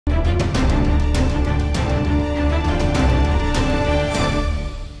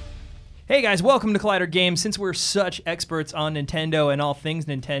Hey guys, welcome to Collider Games. Since we're such experts on Nintendo and all things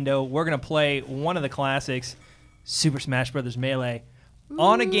Nintendo, we're going to play one of the classics, Super Smash Bros. Melee,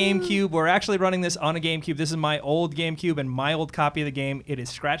 on a GameCube. We're actually running this on a GameCube. This is my old GameCube and my old copy of the game. It is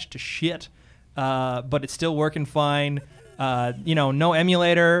scratched to shit, but it's still working fine. You know, no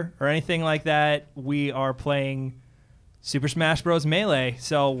emulator or anything like that. We are playing Super Smash Bros. Melee,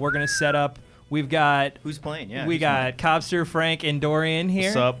 so we're going to set up. We've got... Who's playing? Yeah. We got Cobster, Frank, and Dorian here.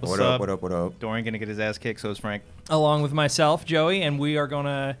 What's up? What up? What up? What up? Dorian gonna get his ass kicked, so is Frank. Along with myself, Joey, and we are going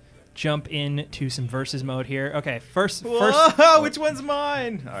to jump into some versus mode here. Okay, first... Whoa, which one's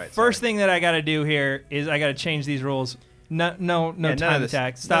mine? All right. First thing that I got to do here is I got to change these rules. No time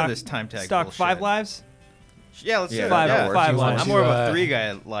tag. None of this time tag Stock bullshit. 5 lives? Yeah, let's do it. Five Yeah. lives. I'm more of a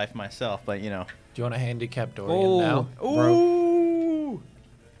 3-guy life myself, but you know. Do you want to handicap Dorian now? Ooh.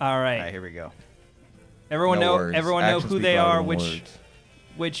 All right. All right, here we go. Everyone know who they are, Words.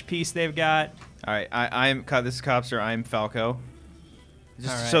 which piece they've got. All right, this is Cobster. I'm Falco.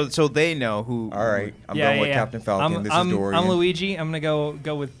 Just All right. so they know who. All right, I'm going with Captain Falcon. This is Dorian. I'm Luigi. I'm gonna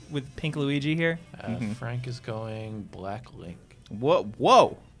go with Pink Luigi here. Frank is going Black Link.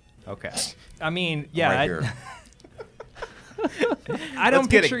 Whoa. Okay. I mean, yeah. Right here. I don't Let's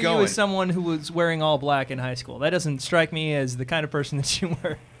get it picture you going. as someone who was wearing all black in high school. That doesn't strike me as the kind of person that you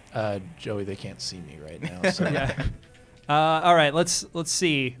were. Joey, they can't see me right now. So. Yeah. All right, let's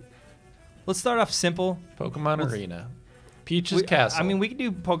see. Let's start off simple. Pokemon Arena. Peach's Castle. I mean, we could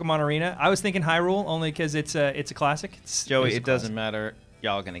do Pokemon Arena. I was thinking Hyrule only because it's a classic. Joey, it doesn't matter.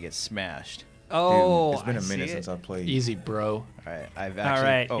 Y'all gonna get smashed. Oh, Dude, it's been a I minute see since I played. Easy, bro. All right, I've actually. All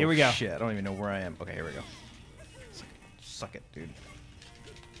right, oh, here we go. Shit, I don't even know where I am. Okay, here we go. Suck it, dude.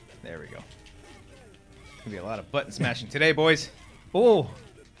 There we go. Gonna be a lot of button smashing today, boys. Oh.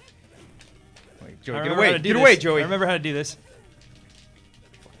 Wait, I Joey, get remember how away! to do Get this. away, Joey! I remember how to do this.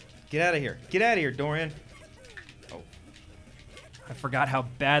 Get out of here! Get out of here, Dorian! Oh, I forgot how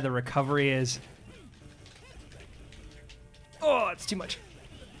bad the recovery is. Oh, it's too much.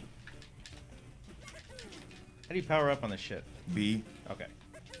 how do you power up on this shit? B. Okay.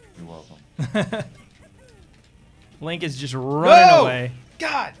 You're welcome. Link is just running No! away.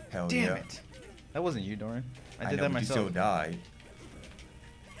 God Hell damn yeah. it! That wasn't you, Dorian. I did know, that but myself. You still died.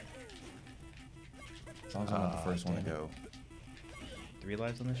 As long as I'm not the first one to go. 3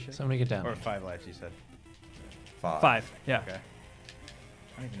 lives on this shit? Somebody get down. Or 5 lives, you said. 5. 5. Yeah. Okay.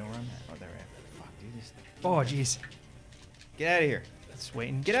 I don't even know where I'm at. Oh, there I am. Fuck, dude. This... Oh, jeez. Get out of here. Just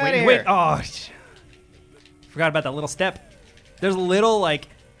waiting. Get just outta waiting. here. Wait. Oh, forgot about that little step. There's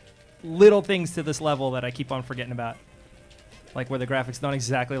little things to this level that I keep on forgetting about, like where the graphics don't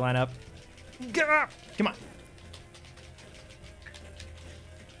exactly line up. Get up! Come on.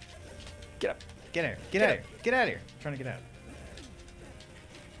 Get up! Get out of here. Get out of here. Get out of here. I'm trying to get out.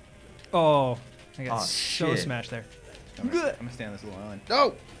 Oh, I got Oh, so shit. smashed there. I'm gonna stay on this little island.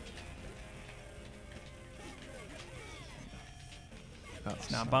 No! Oh,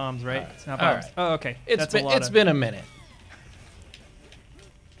 It's not bombs, right? It's not All bombs. right. Oh, okay. It's been a minute.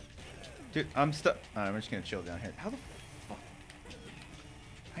 Dude, I'm stuck. I'm just gonna chill down here. How the fuck?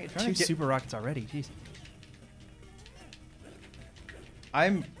 I had trying 2 to get- super rockets already. Jeez.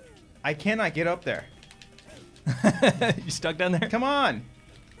 I cannot get up there. You stuck down there? Come on.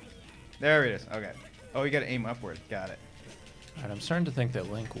 There it is. Okay. Oh, you gotta aim upward. Got it. All right, I'm starting to think that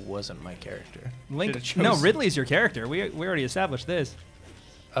Link wasn't my character. Link. Should've No, chose- Ridley's your character. We already established this.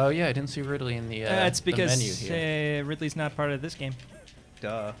 Oh yeah, I didn't see Ridley in the, It's the menu because here. Ridley's not part of this game.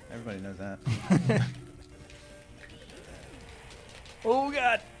 Duh. Everybody knows that. Oh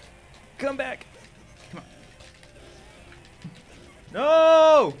God! Come back!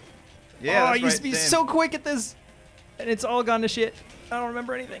 No! Yeah, oh, that's I used right, to be same. so quick at this, and it's all gone to shit. I don't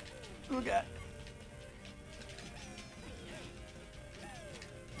remember anything. Oh God!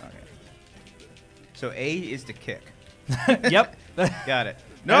 Okay. So A is to kick. Yep. Got it.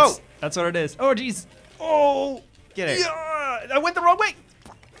 No! That's what it is. Oh jeez. Oh. Get it. Yeah, I went the wrong way.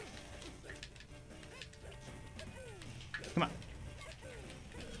 Come on.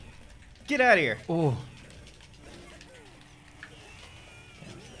 Get out of here. Oh.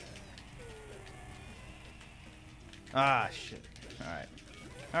 Ah, shit. All right.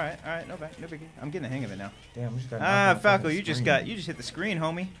 All right. All right. No biggie. I'm getting the hang of it now. Damn, we just got Ah, knocked on Falco, the you just screen. hit the screen,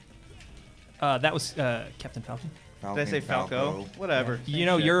 homie. That was Captain Falcon. Did I say Falco? Whatever. You Same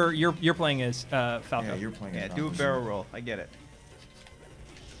know, shit. you're playing as Falco. Yeah, you're playing. Yeah, as do a Falcon. barrel roll. I get it.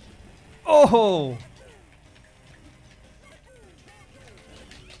 Oh.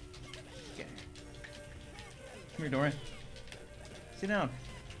 Come here, Dorian. Sit down.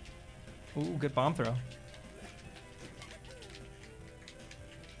 Ooh, good bomb throw.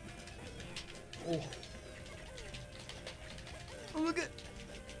 Oh. Oh, look at.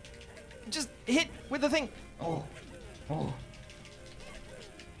 Just hit with the thing. Oh. Oh.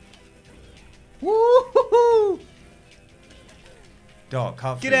 Woo-hoo-hoo! Dog,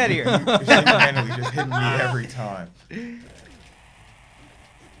 cop. Get outta here. You're single-handedly just hitting me every time.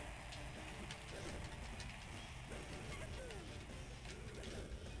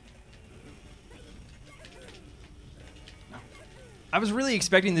 I was really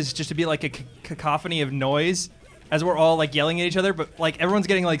expecting this just to be like a cacophony of noise as we're all like yelling at each other, but like everyone's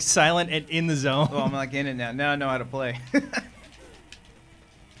getting like silent and in the zone. Oh, I'm like in it now. Now I know how to play.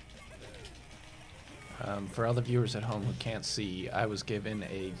 For all the viewers at home who can't see, I was given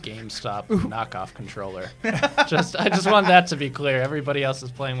a GameStop knockoff controller. I just want that to be clear. Everybody else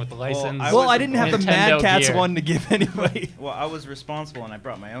is playing with the license. Well, I didn't have the Mad Nintendo Cats gear. one to give anybody. Well, I was responsible and I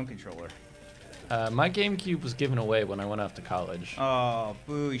brought my own controller. My GameCube was given away when I went off to college. Oh,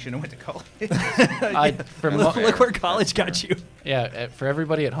 boo! You shouldn't have went to college. Look where college got you. Yeah, for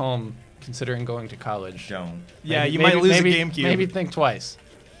everybody at home considering going to college, Don't. Yeah, you might lose a GameCube. Maybe think twice.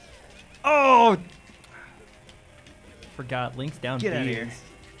 Oh! Forgot. Link's down Get B. out of here.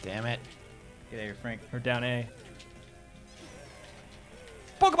 Damn it. Get out of here, Frank. Or down A.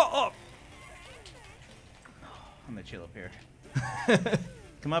 Pokeball up! I'm gonna chill up here.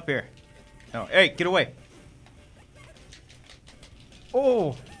 Come up here. No, hey, get away.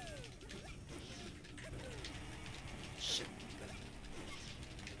 Oh!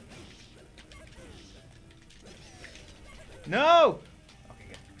 No! Okay,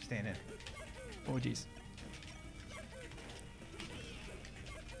 good. We're staying in. Oh, jeez.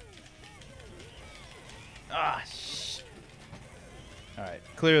 Ah, shh. All right,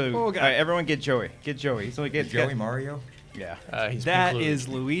 clearly. Oh, God. All right, everyone get Joey. Get Joey. He's only Is get Joey Mario? Yeah. He's That pink is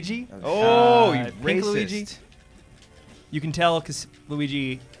Luigi. Oh, you Pink racist. Luigi. You can tell because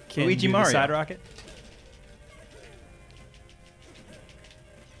Luigi can Luigi do Mario. the side rocket.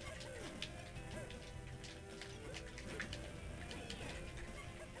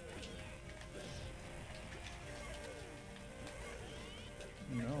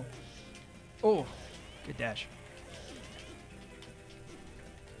 No. Oh, good dash.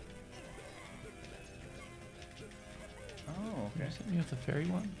 Oh, Can okay. you set me with the fairy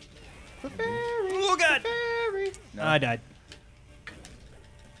one? The fairy. Oh, God. Fairy. No. I died.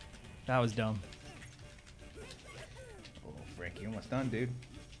 That was dumb. Oh, Frank, you almost done, dude.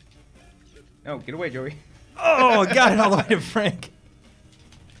 No, get away, Joey. Oh, got it all the way to Frank.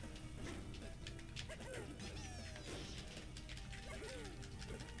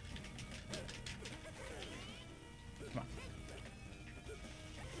 Come on.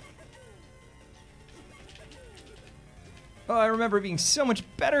 Oh, I remember being so much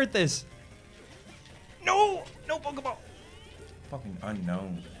better at this. No! No Pokeball! Fucking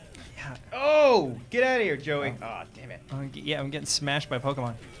unknown. Yeah, Oh, get out of here, Joey. Oh, damn it. yeah, I'm getting smashed by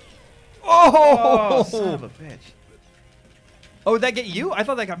Pokemon. Oh, Oh! son of a bitch. Oh, did that get you? I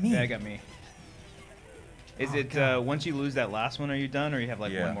thought that got me. That got me. Is Oh, it God. once you lose that last one, are you done, or you have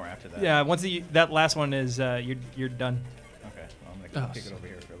like Yeah. one more after that? Yeah, once that last one is, you're done. Okay. Well, I'm gonna Oh, kick it so- over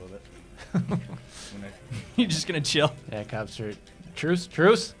here for a little bit. I'm gonna- You're just gonna chill. Yeah, cops are... Truce,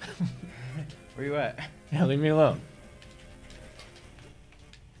 truce. Where you at? Yeah, leave me alone.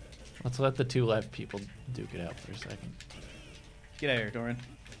 Let's let the two left people duke it out for a second. Get out of here, Dorian.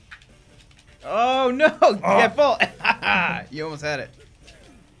 Oh no! Yeah, fall. You almost had it.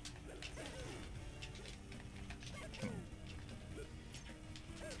 Come on.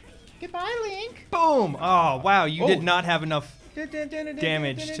 Goodbye, Link. Boom! Oh, wow, you Oh. did not have enough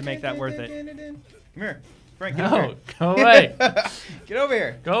damage to make that worth it. Come here, Frank. Get over No, here. go away. Get over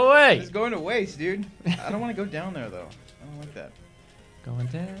here. Go away. It's going to waste, dude. I don't want to go down there though. I don't like that. Going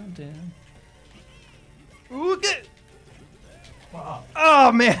down, down. Ooh, good.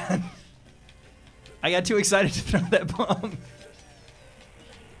 Oh, man. I got too excited to throw that bomb.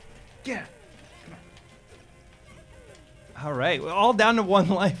 Yeah. All right, we're all down to one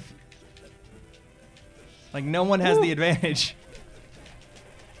life. Like, no one has the advantage.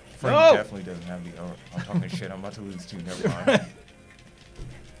 Frank No! definitely doesn't have the. Oh, I'm talking shit. I'm about to lose too. Never mind.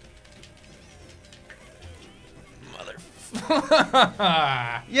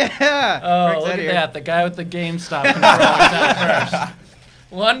 Yeah. Oh, Frank's look outta at here. that. The guy with the GameStop controller was out first.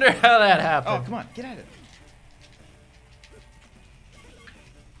 Wonder how that Oh, happened. come on, get at it.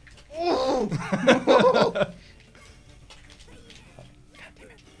 Oh! God damn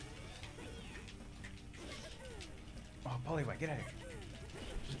it. Oh, Poliwag, get out of here.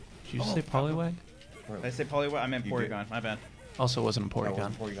 Did you say Poliwag? Did I say Poliwag? I meant You Porygon. My bad. Also wasn't a That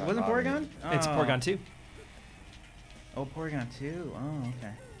Porygon. Porygon. Wasn't Porygon? It's Oh. Porygon 2. Oh, Porygon 2. Oh,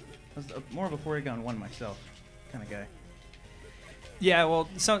 okay. I was more of a Porygon 1 myself kind of guy. Yeah, well,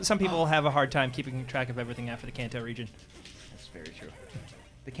 some people have a hard time keeping track of everything after the Kanto region. That's very true.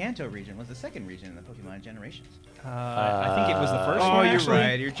 The Kanto region was the second region in the Pokemon generations. I think it was the first Oh, one, you're actually.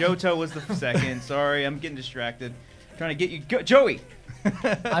 right. Your Johto was the second. Sorry, I'm getting distracted. Trying to get you, Joey.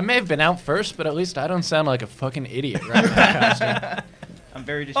 I may have been out first, but at least I don't sound like a fucking idiot right now. I'm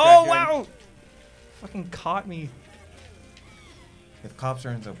very distracted. Oh, wow! Fucking caught me. If Cops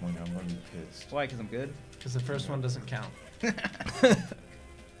ends up winning, I'm gonna be pissed. Why? Because I'm good? Because the first one doesn't count.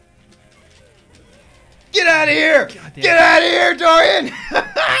 Get out of here! God damn. Get out of here, Dorian!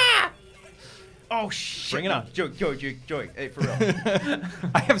 Oh, shit. Bring it on. Joey. Hey, for real.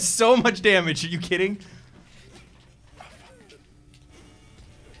 I have so much damage. Are you kidding?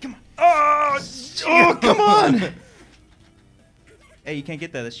 Come on. Oh, come on! Hey, you can't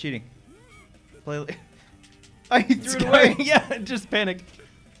get that. That's cheating. Play. I threw it away. Yeah, just panic.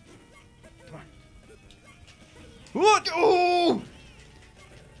 Come on. What? Oh!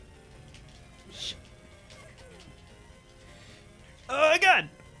 Shit. Oh, my God.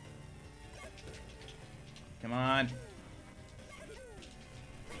 Come on.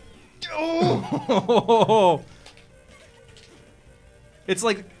 Oh! It's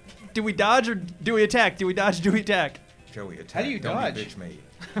like, do we dodge or do we attack? Do we dodge or do we attack? Joey, attack. How do you Don't dodge? be bitch made.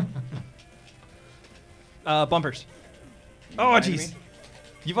 Bumpers. Oh, Reminding jeez. me?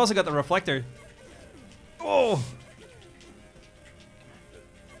 You've also got the reflector. Oh,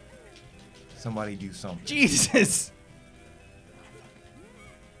 Somebody do something. Jesus.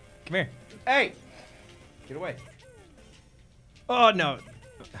 Come here. Hey! Get away. Oh, no.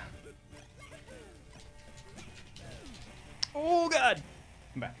 Oh, God.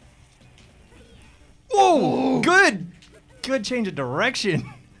 Come back. Whoa, good. Good change of direction.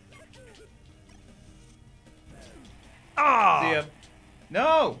 Ah. See ya.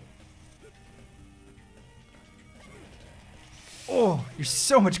 No! Oh, you're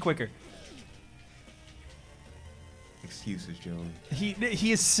so much quicker. Excuses, Joey.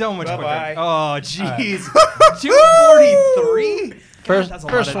 He is so much Bye-bye. quicker. Oh, jeez. 243? First that's a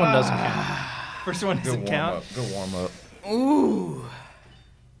lot of- one doesn't count. First one Good doesn't warm count. up. Good warm up. Ooh.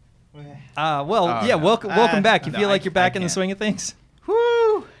 Well, Oh, yeah, no. welcome back. You No, feel like I- you're back I in the can't. swing of things?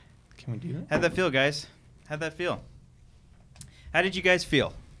 Woo! Can we do that? How'd that feel, guys? How'd that feel? How did you guys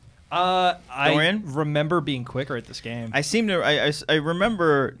feel? I Dorian? remember being quicker at this game. I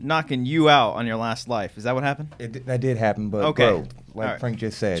remember knocking you out on your last life. Is that what happened? That did happen, but Okay. bro, like All right. Frank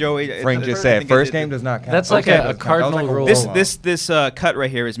just said. Joey, Frank I just think said, it first did- game does not count. That's like Okay, a does count. cardinal That was like a rule. This roll-up. this cut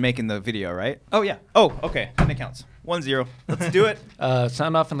right here is making the video, right? Oh, yeah. Oh, okay. Then it counts. 1-0. Let's do it.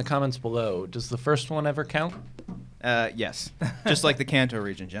 Sound off in the comments below. Does the first one ever count? Yes. Just like the Kanto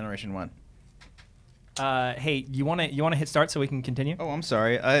region, Generation 1. Hey, you wanna hit start so we can continue? Oh, I'm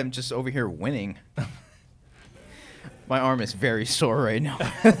sorry. I am just over here winning. My arm is very sore right now.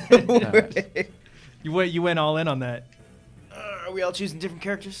 You went all in on that. Are we all choosing different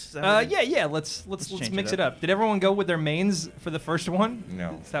characters? Is that what it is? Yeah. Let's change mix it it up. Did everyone go with their mains for the first one?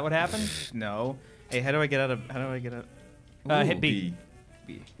 No. Is that what happened? No. Hey, how do I get out? Hit B.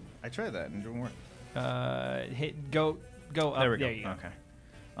 B. I tried that and it didn't work. Hit go up. There we go. There you go. Okay.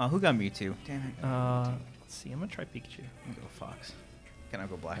 Who got Mewtwo? Damn it. Let's see. I'm gonna try Pikachu. I'm gonna go Fox. Can I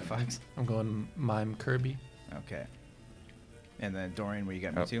go Black Fox? I'm going Mime Kirby. Okay. And then Dorian, where you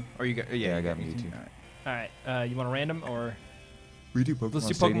got Oh. Mewtwo? Or you got? Yeah, I got Mewtwo. All right. All right. You want a random or? We do Pokemon Let's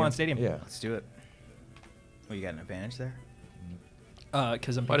do Pokemon Stadium. Yeah. Let's do it. Oh, you got an advantage there?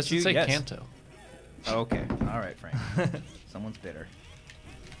 Because I'm Why does it Pikachu, say yes. Kanto? Okay. All right, Frank. Someone's bitter.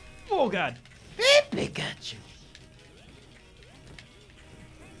 Oh God. Pikachu.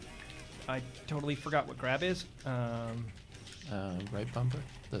 I totally forgot what grab is. Right bumper?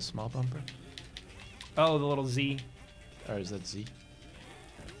 The small bumper? Oh, the little Z. Or is that Z?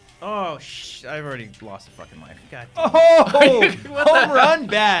 Oh, I've already lost a fucking life. God. Oh, home run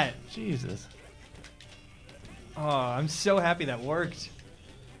bat. Jesus. Oh, I'm so happy that worked.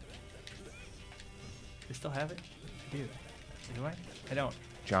 I still have it? Dude, do I? I don't.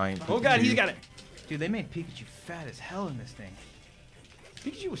 Giant. Oh God, he's Pikachu. got it. Dude, they made Pikachu fat as hell in this thing.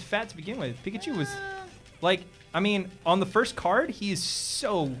 Pikachu was fat to begin with. Pikachu was, like, I mean, on the first card, he is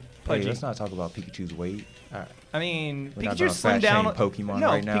so Hey, pudgy. let's not talk about Pikachu's weight. I mean, We're not Pikachu's gonna slimmed fat shame down. Pokemon no,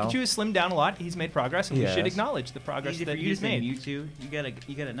 right now. Pikachu has slimmed down a lot. He's made progress, and we should Yes. acknowledge the progress Easy that for you he's to say made. Mewtwo.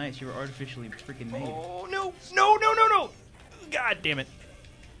 You got it nice. You were artificially freaking made. Oh no! No! No! No! No! God damn it!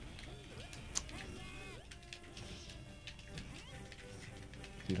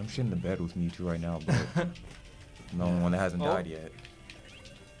 Dude, I'm shitting the bed with Mewtwo right now, but I'm the only one that hasn't Oh. died yet.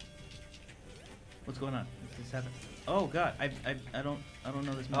 What's going on? What's this happen? Oh God, I don't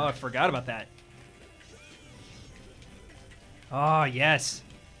know this. Oh, I forgot about that. Oh yes,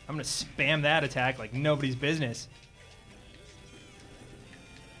 I'm gonna spam that attack like nobody's business.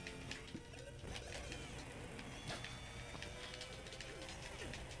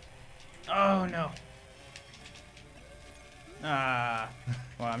 Oh no. Ah.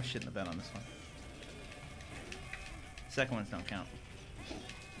 Well, I'm shitting the bed on this one. Second ones don't count.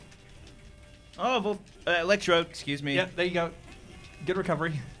 Oh, Electro, excuse me. Yeah, there you go. Good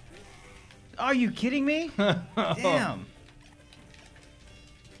recovery. Are you kidding me? Damn.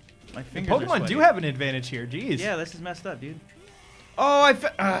 My fingers are Pokemon sweaty. do have an advantage here. Jeez. Yeah, this is messed up, dude. Oh,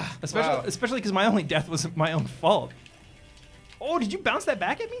 Especially because my only death was my own fault. Oh, did you bounce that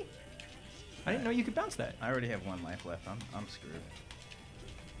back at me? I didn't know you could bounce that. I already have 1 life left. I'm screwed.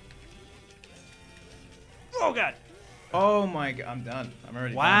 Oh God. Oh my God, I'm done. I'm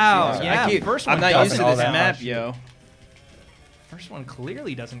already Wow. done. Yeah. First one I'm not doesn't used to this all that map, much. yo. First one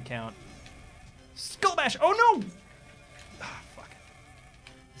clearly doesn't count. Skull Bash. Oh no. Ah, fuck.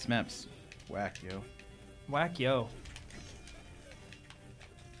 This map's whack, yo. Whack yo.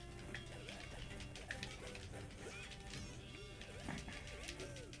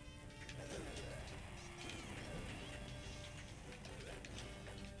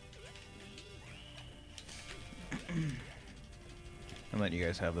 I'm letting you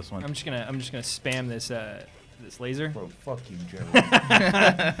guys have this one. I'm just gonna spam this this laser. Bro, fuck you, Joey.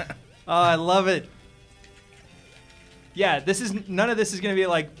 Oh, I love it. Yeah, none of this is gonna be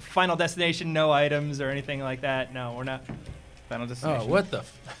like Final Destination, no items or anything like that. No, we're not. Final Destination. Oh, what the?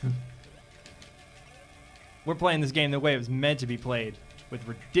 We're playing this game the way it was meant to be played, with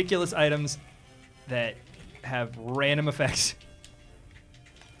ridiculous items that have random effects.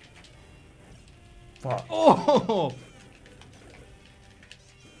 Fuck. Oh!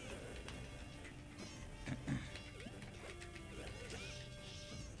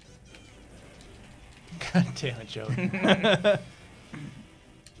 God damn it, Joey.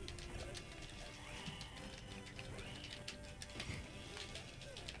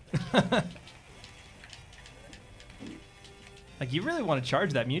 Like, you really want to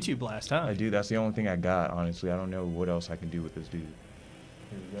charge that Mewtwo Blast, huh? I do. That's the only thing I got, honestly. I don't know what else I can do with this dude.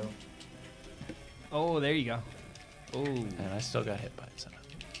 Here we go. Oh, there you go. Oh. And I still got hit by it somehow.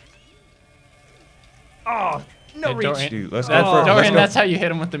 Oh, no Hey, reach. Dorian, Dude, let's that's, go for Dorian, that's how you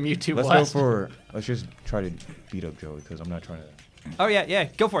hit him with the Mewtwo Let's Blast. go for. Let's just try to beat up Joey because I'm not trying to. Oh, yeah.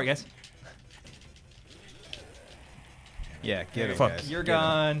 Go for it, guys. Yeah, get it, Fuck. guys. You're Get 'em.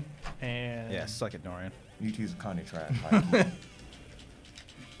 gone. And... Yeah, suck it, Dorian. Mewtwo's kind of trash. Like,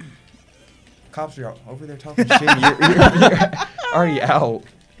 cops are over there talking shit. You're already out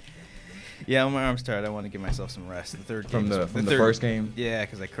Yeah, my arm's tired. I want to give myself some rest. The third from game. the first game. Yeah,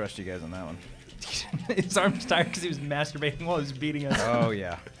 because I crushed you guys on that one. His arm's tired because he was masturbating while he was beating us. Oh,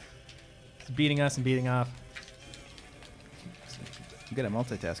 yeah. He's beating us and beating off. I'm good at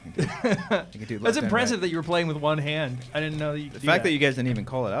multitasking, dude. You can do That's left and impressive right. that you were playing with one hand. I didn't know that you could The do fact that you guys didn't even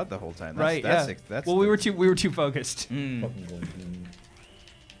call it out the whole time. That's, right, that's, yeah. That's well, we were too focused. Mm. Fucking gold, dude.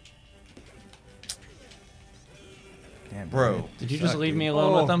 Damn, Bro. Dorian. Did you suck, just leave dude. me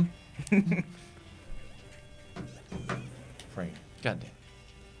alone Oh. with them? Frank, God damn.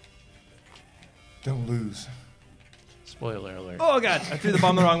 don't lose. Spoiler alert. Oh, God. I threw the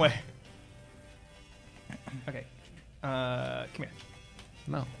bomb the wrong way. Okay. Come here.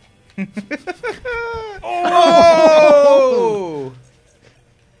 No. Oh!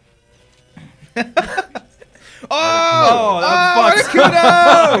 Oh, that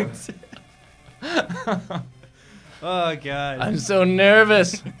fucks. Oh, God. I'm so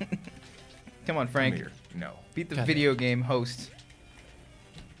nervous. Come on, Come Frank. here. No. Beat the God video game host.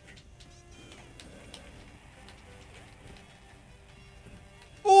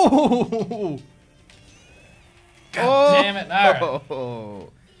 Oh! God damn it. All right. Oh.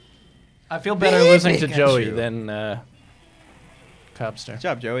 I feel better Baby losing to Pikachu. Joey than Copster. Good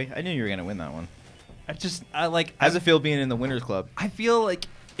job, Joey. I knew you were going to win that one. How's it feel being in the winners club? I feel like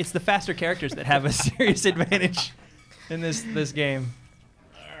it's the faster characters that have a serious advantage in this game.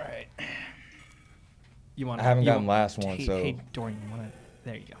 All right. You want? I haven't gotten last one, hey, so Hey, Dorian, you want to?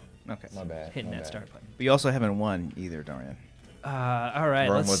 There you go. Okay. my bad. Hitting my that bad. start button. But you also haven't won either, Dorian. All right.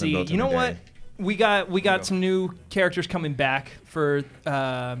 Rome Let's wasn't see. built in You know a what? day. We got go. some new characters coming back for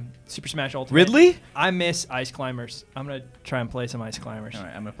Super Smash Ultimate. Ridley? I miss Ice Climbers. I'm gonna try and play some Ice Climbers. All right,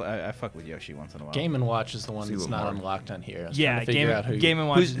 I'm gonna play. I fuck with Yoshi once in a while. Game & Watch is the one See that's what not Mark- unlocked on here. I was Yeah, trying to figure out who Game and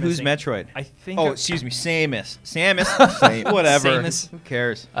Watch. Who's is missing. Metroid? I think. Oh, excuse me, Samus. Samus. Whatever. Samus. Who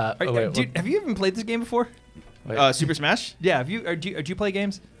cares? Are- wait, dude, have you even played this game before? wait. Super Smash? Yeah. Have you? Do you play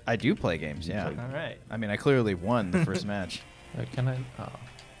games? I do play games, yeah. All right. I mean, I clearly won the first match. Can I? Oh,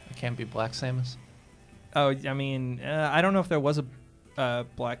 I can't be Black Samus. Oh, I mean, I don't know if there was a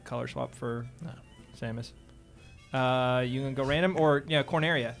black color swap for No, Samus. You can go random or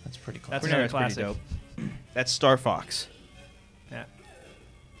Corneria. that's pretty cool. That's another Corneria's pretty classic. dope. That's Star Fox. Yeah.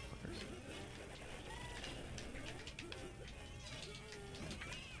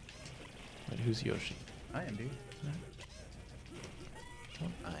 Wait, who's Yoshi? I am, dude.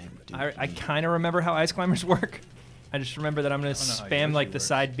 I kind of remember how ice climbers work. I just remember that I'm gonna I don't know how spam Yoshi like the works.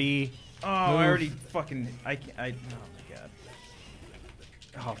 side B. Oh, Move. I already fucking. Oh my god.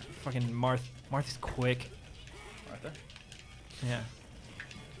 Oh, fucking Martha's quick. Martha? Yeah.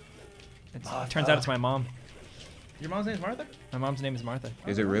 Turns out it's my mom. Your mom's name's Martha? My mom's name is Martha.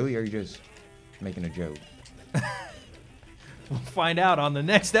 Is it really, or are you just making a joke? We'll find out on the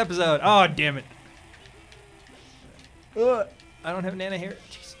next episode. Oh, damn it. I don't have Nana here.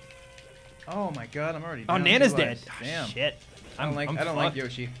 Jeez. Oh my god, I'm already. Oh, down Nana's 2 dead. lives. Damn. Shit. I don't like. I'm I don't like fucked.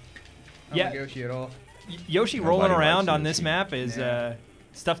 Yoshi. I Yeah. don't like Yoshi at all. Yoshi Nobody rolling likes around on Yoshi. this map is Yeah.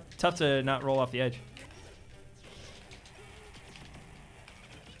 tough to not roll off the edge.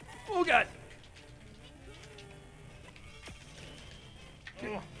 Oh god.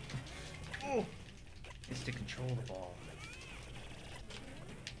 Oh. Oh. It's to control the ball.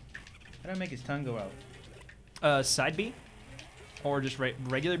 How do I make his tongue go out? Side B, or just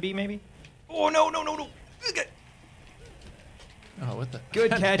regular B maybe. Oh no. Okay. Oh, what the?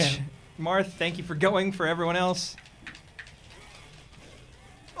 Good God catch, damn. Marth. Thank you for going for everyone else.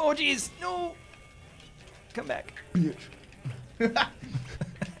 Oh jeez, no. Come back.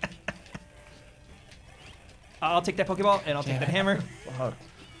 I'll take that Pokeball and I'll take that hammer. Fuck.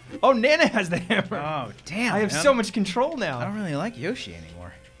 Oh, Nana has the hammer. Oh damn! I have man. so much control I now. don't really like Yoshi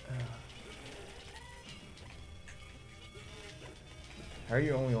anymore. How are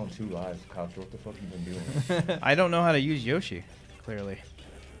you only on 2 lives, Cops? What the fuck you been doing? I don't know how to use Yoshi. Clearly,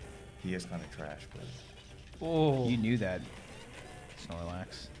 He is kind of trash, but Oh. you knew that.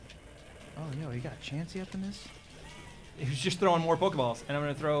 Snorlax. Oh, yo, you got Chansey up in this? He was just throwing more Pokeballs, and I'm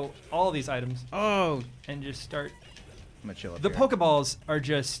gonna throw all these items Oh, and just start. I'm gonna chill up The here. Pokeballs are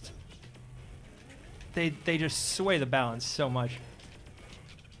just. They just sway the balance so much.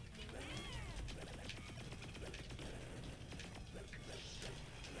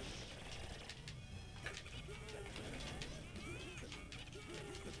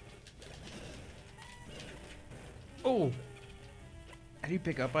 Oh. How do you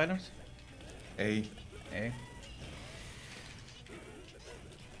pick up items? A, A.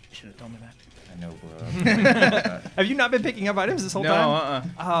 Should have told me that. I know, bro. Have you not been picking up items this whole No,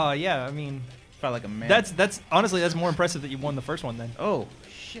 time? Oh yeah, I mean, Felt like a man. that's honestly that's more impressive that you won the first one then. Oh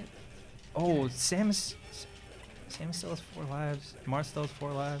shit. Oh, Samus still has 4 lives. Marth still has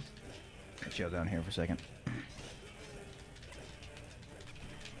 4 lives. Let's chill down here for a second.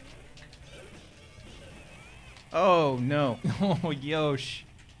 Oh no. Oh, Yosh.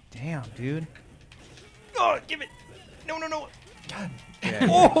 Damn, dude. Oh, give it. No. God. Yeah.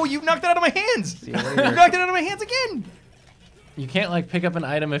 Oh, you knocked it out of my hands. See You you later. knocked it out of my hands again. You can't like pick up an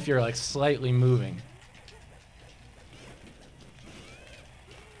item if you're like slightly moving.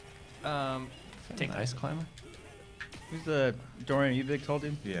 Take An ice climber. Who's the Dorian you big told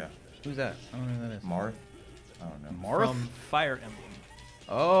him? Yeah. Who's that? I don't know who that is. Marth? I don't know. Marth? from Fire Emblem.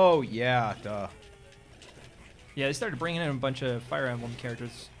 Oh yeah, duh. Yeah, they started bringing in a bunch of Fire Emblem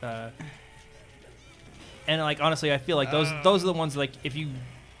characters, and like honestly, I feel like those are the ones like if you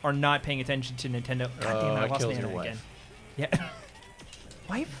are not paying attention to Nintendo. God damn it, I I lost killed Nana your again. wife. Yeah,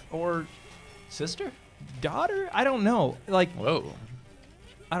 wife or Sister? daughter? I don't know. Like Whoa.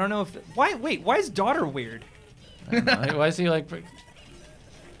 I don't know if why. Wait, why is daughter weird? I don't know. Why is he like?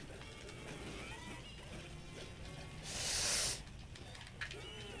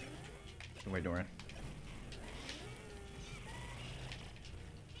 Wait, Dorian.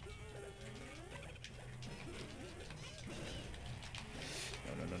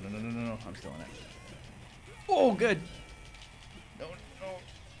 No. I'm still in it. Oh, good. No.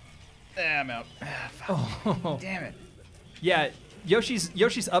 I'm out. Oh, Damn it. yeah.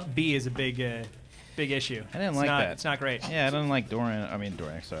 Yoshi's up B is a big issue. I didn't It's like not- that. It's not great. Yeah, I don't like Dorian. I mean,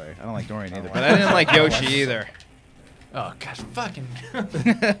 Dorian, sorry. I don't like Dorian either. But I didn't like Yoshi either. Oh gosh, fucking.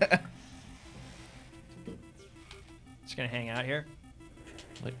 Just gonna hang out here.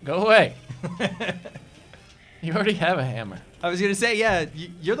 Like, go away. You already have a hammer. I was gonna say, yeah,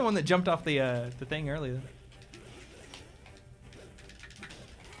 you're the one that jumped off the thing earlier.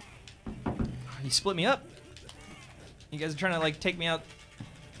 You split me up. You guys are trying to like take me out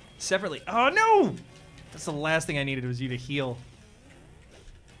separately. Oh no! That's the last thing I needed was you to heal.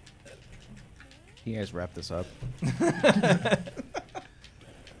 You guys wrap this up.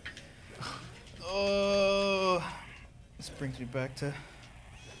 Oh, this brings me back to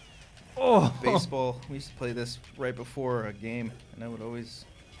baseball. We used to play this right before a game, and I would always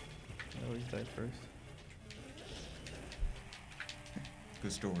die first.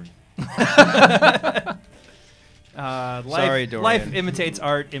 Good story. Sorry, Dorian. Life imitates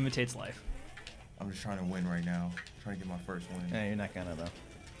art, imitates life. I'm just trying to win right now. Trying to get my first win. Yeah, you're not gonna though.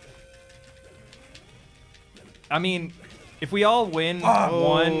 I mean, if we all win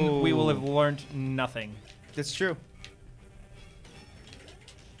one, we will have learned nothing. That's true.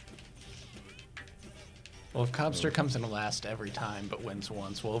 Well, if Cobster comes in last every time but wins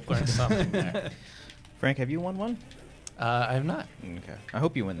once, we'll have learned something there. Frank, have you won one? I have not. Okay. I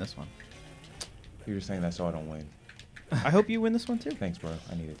hope you win this one. You're just saying that so I don't win. I hope you win this one too. Thanks, bro.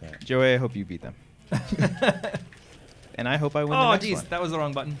 I needed that. Joey, I hope you beat them. And I hope I win the Oh, next jeez, one. that was the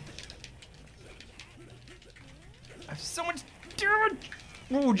wrong button. I have so much damage.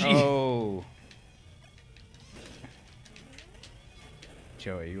 Oh, gee. Oh.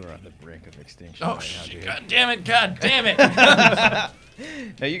 Joey, you are on the brink of extinction. Oh, right now, shit. dude. God damn it. God damn it.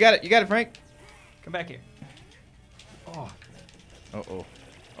 No, you got it. You got it, Frank. Come back here. Oh, Uh-oh.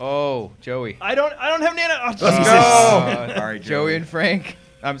 Oh, Joey. I don't have Nana. Oh, Let's Jesus. go. All right, Joey and Frank.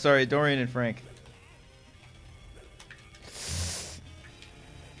 I'm sorry, Dorian and Frank.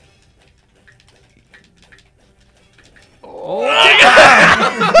 Oh,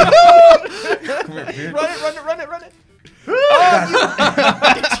 Come here, here. run it.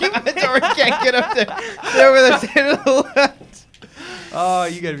 Dorian can't get up there. They're over there to the left. Oh,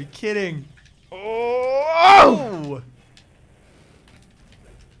 you gotta be kidding. Oh!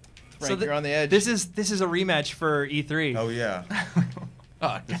 Frank, So you're on the edge. This is a rematch for E3. Oh yeah.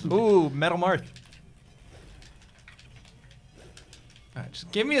 Oh, Ooh, Metal Marth. all right,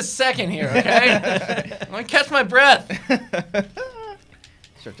 just give me a second here, okay? I'm going to catch my breath.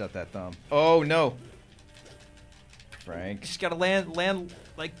 Stretch out that thumb. Oh, no. Frank. Just gotta land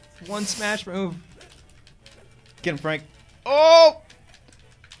like one smash move. Get him, Frank. Oh!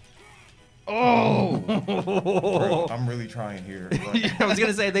 Oh! Bro, I'm really trying here. But I was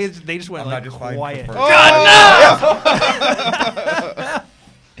gonna say they just went I'm like not just fighting quiet. for first.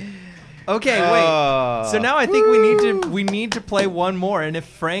 Okay, wait. So now I think we need to play one more, and if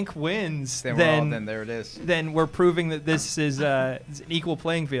Frank wins, then there it is. then we're proving that this is it's an equal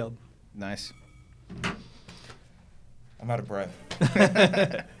playing field. Nice. I'm out of breath. All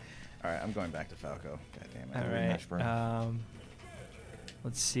right, I'm going back to Falco. God damn it. All rematch, bro. right.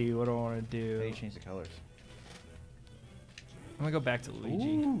 Let's see. What do I want to How do you do? change the colors? I'm gonna go back to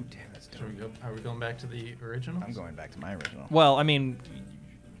Luigi. Ooh, damn, that's Should dope. we go? Are we going back to the original? I'm going back to my original. Well, I mean,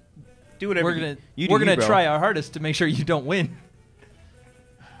 Do whatever we're gonna bro. try our hardest to make sure you don't win.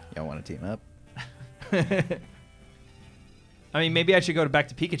 Y'all want to team up? I mean, maybe I should go back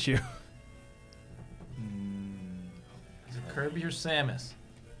to Pikachu. Is it Kirby or Samus?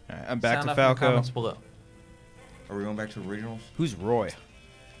 All right, I'm back Sound to off in the Falco. comments below. Are we going back to originals? Who's Roy?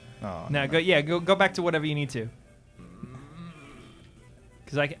 Oh, No, go back to whatever you need to.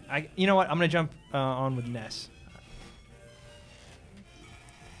 Because I you know what? I'm gonna jump on with Ness.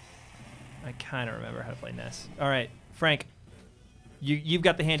 I kind of remember how to play Ness. All right, Frank, you've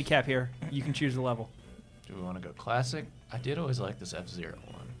got the handicap here. You can choose the level. Do we want to go classic? I did always like this F-Zero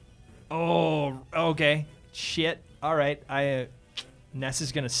one. Oh, okay. Shit. All right. Ness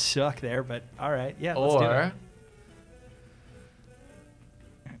is gonna suck there, but all right. Yeah. Let's Or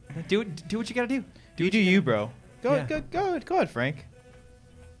do it. Do what you gotta do. Do you, bro? Go, Yeah. go ahead, Frank.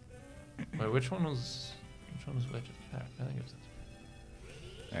 wait, which one was Wedge's pack? I think it was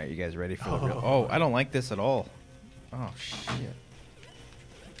this. All right, you guys ready for the real? Oh, I don't like this at all. Oh shit.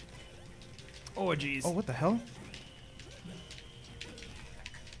 Oh, jeez. Oh, what the hell?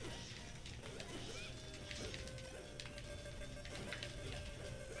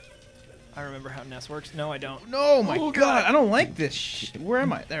 I remember how Ness works. No, I don't. No, my Oh, God. God. I don't like this. Where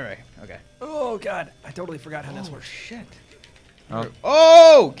am I? There, right. Okay. Oh God, I totally forgot how Ness Oh works. shit. Oh.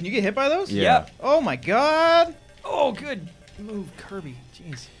 Oh, can you get hit by those? Yeah. Yep. Oh my God. Oh, good move, Kirby.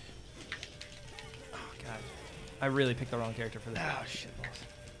 Jeez. Oh God, I really picked the wrong character for this. Oh shit.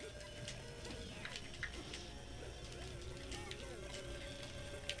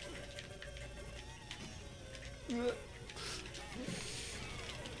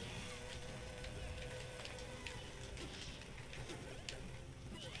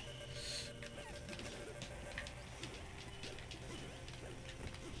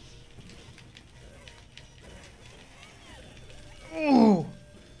 Ooh.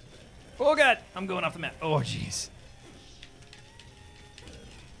 Oh God, I'm going off the map. Oh jeez.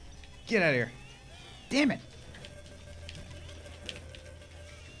 Get out of here. Damn it.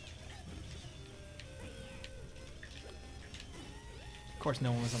 Of course,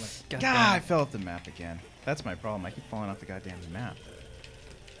 no one was on the God, goddamn. I fell off the map again. That's my problem. I keep falling off the goddamn map.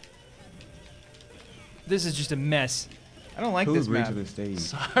 This is just a mess. I don't like Who this agreed map. to the stage?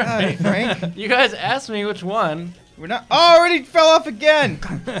 Sorry. God, Frank. You guys asked me which one. We're not. Oh, already fell off again.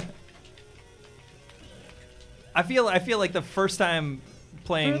 I feel like the first time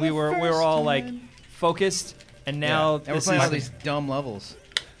playing, For we the were first all like time. focused, and now and we're this playing is all these dumb levels.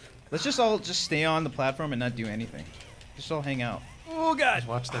 Let's just all stay on the platform and not do anything. Just all hang out. Oh god! Just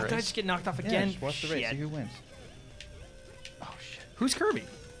watch the Did I race. just get knocked off Yeah, again? just watch the race. Shit. See who wins. Oh shit. Who's Kirby?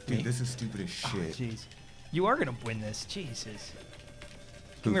 Dude, this is stupid as Oh, shit. jeez. You are gonna win this. Jesus.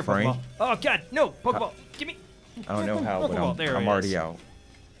 Who, Come here, Frank? Pokeball. Oh god, no! Pokeball, give me. I don't know how, but Pokeball. There I'm it already is. out.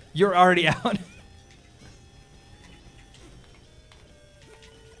 You're already out.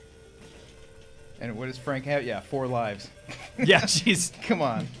 And what does Frank have? Yeah, 4 lives. Yeah, jeez. Come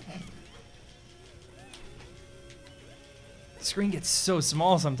on. The screen gets so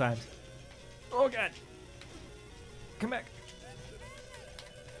small sometimes. Oh god. Come back.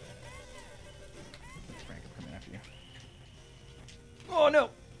 Frank, I'm coming after you. Oh no.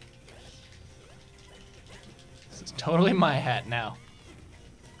 This is totally my hat now.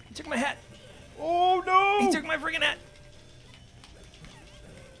 He took my hat. Oh no! He took my freaking hat.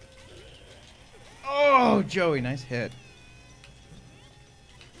 Oh, Joey, nice hit.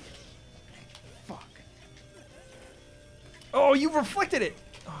 Fuck. Oh, you reflected it.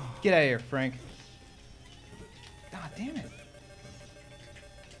 Get out of here, Frank. God damn it.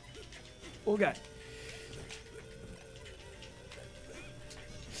 Oh god.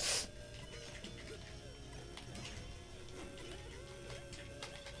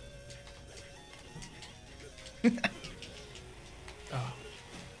 Oh.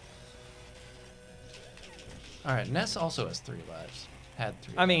 All right, Ness also has 3 lives. Had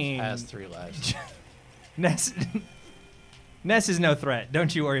 3. I mean- has 3 lives. Ness. Ness is no threat.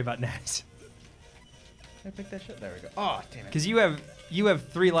 Don't you worry about Ness. I picked that shit. There we go. Oh, damn it. Because you have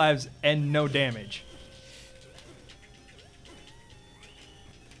 3 lives and no damage.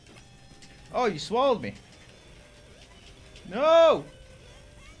 Oh, you swallowed me. No!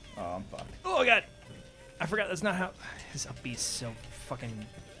 Oh, I'm fucked. Oh god. I forgot that's not how. This up B is so fucking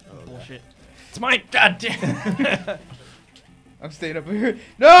bullshit. It's mine. God damn. I'm staying up here.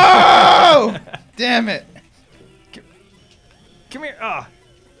 No! Damn it. Come here. Ah.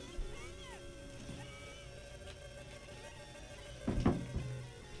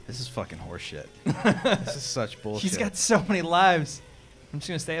 This is fucking horseshit. This is such bullshit. He's got so many lives. I'm just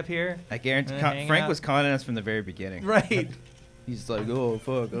gonna stay up here. I guarantee. Hang Frank out. was conning us from the very beginning. Right. He's like, oh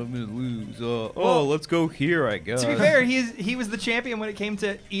fuck, I'm gonna lose. Oh, Well, let's go here, I guess. To be fair, he was the champion when it came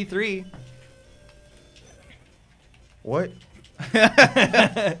to E E3. What?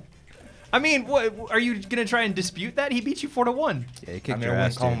 I mean, what are you gonna try and dispute that? He beat you 4-1. Yeah, he I kicked mean, your I ass,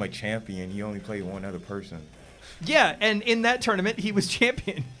 wouldn't call dude. him a champion. He only played one other person. Yeah, and in that tournament, he was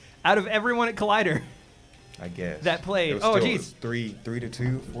champion out of everyone at Collider. I guess. That played. It was Oh, still- jeez. it was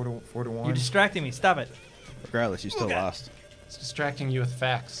 3-2, 4-1. You're distracting me. Stop it. Regardless, you still Okay. lost. It's distracting you with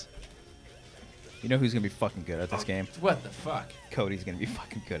facts. You know who's gonna be fucking good at this game? What the fuck? Cody's gonna be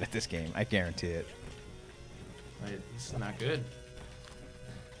fucking good at this game. I guarantee it. Wait, this is not good.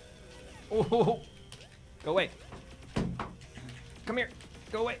 Oh, go away. Come here.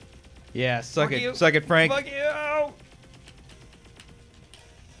 Go away. Yeah, suck Fuck it, you. suck it, Frank. Fuck you.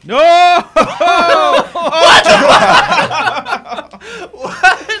 No!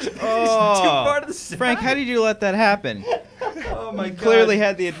 What? Too Oh. far to the side. Frank, how did you let that happen? Oh my god. Clearly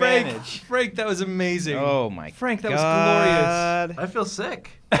had the Frank, advantage. Frank, that was amazing. Oh my Frank, that God. I feel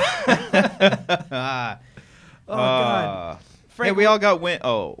sick. Ah. Oh god. Hey, Frank, we all got win.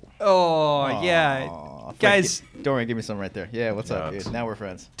 Oh. Oh yeah. Aw. Frank, Guys- Dorian, give me some right there. Yeah, what's up, Nuts. dude? Now we're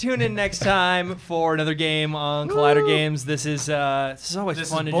friends. Tune in next time for another game on Collider Games. This is always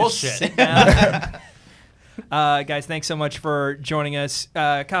This fun is to bullshit. just sit down. Guys, thanks so much for joining us.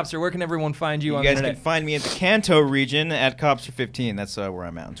 Copster, where can everyone find you You on guys the can internet? find me at the Kanto region at Copster15. That's where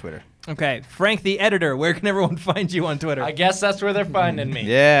I'm at on Twitter. Okay, Frank the editor, where can everyone find you on Twitter? I guess that's where they're finding me.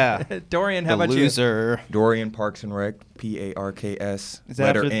 Yeah. Dorian, how The about loser. Dorian Parks and Rec, Parks. Is that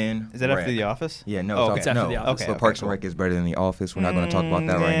letter after, N. Is that Rec. after The Office? Yeah, no, Oh, it's, okay. It's after no. The Office. Okay, So Parks cool. and Rec is better than The Office. We're not going to talk about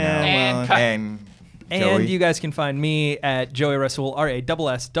that right Yeah, now. And well, cut. And And Joey. you guys can find me at Joey Rassool,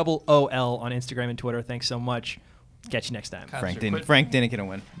 RASSOOL on Instagram and Twitter. Thanks so much. Catch you next time. Copster, Frank quit. didn't get a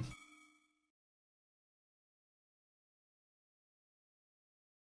win.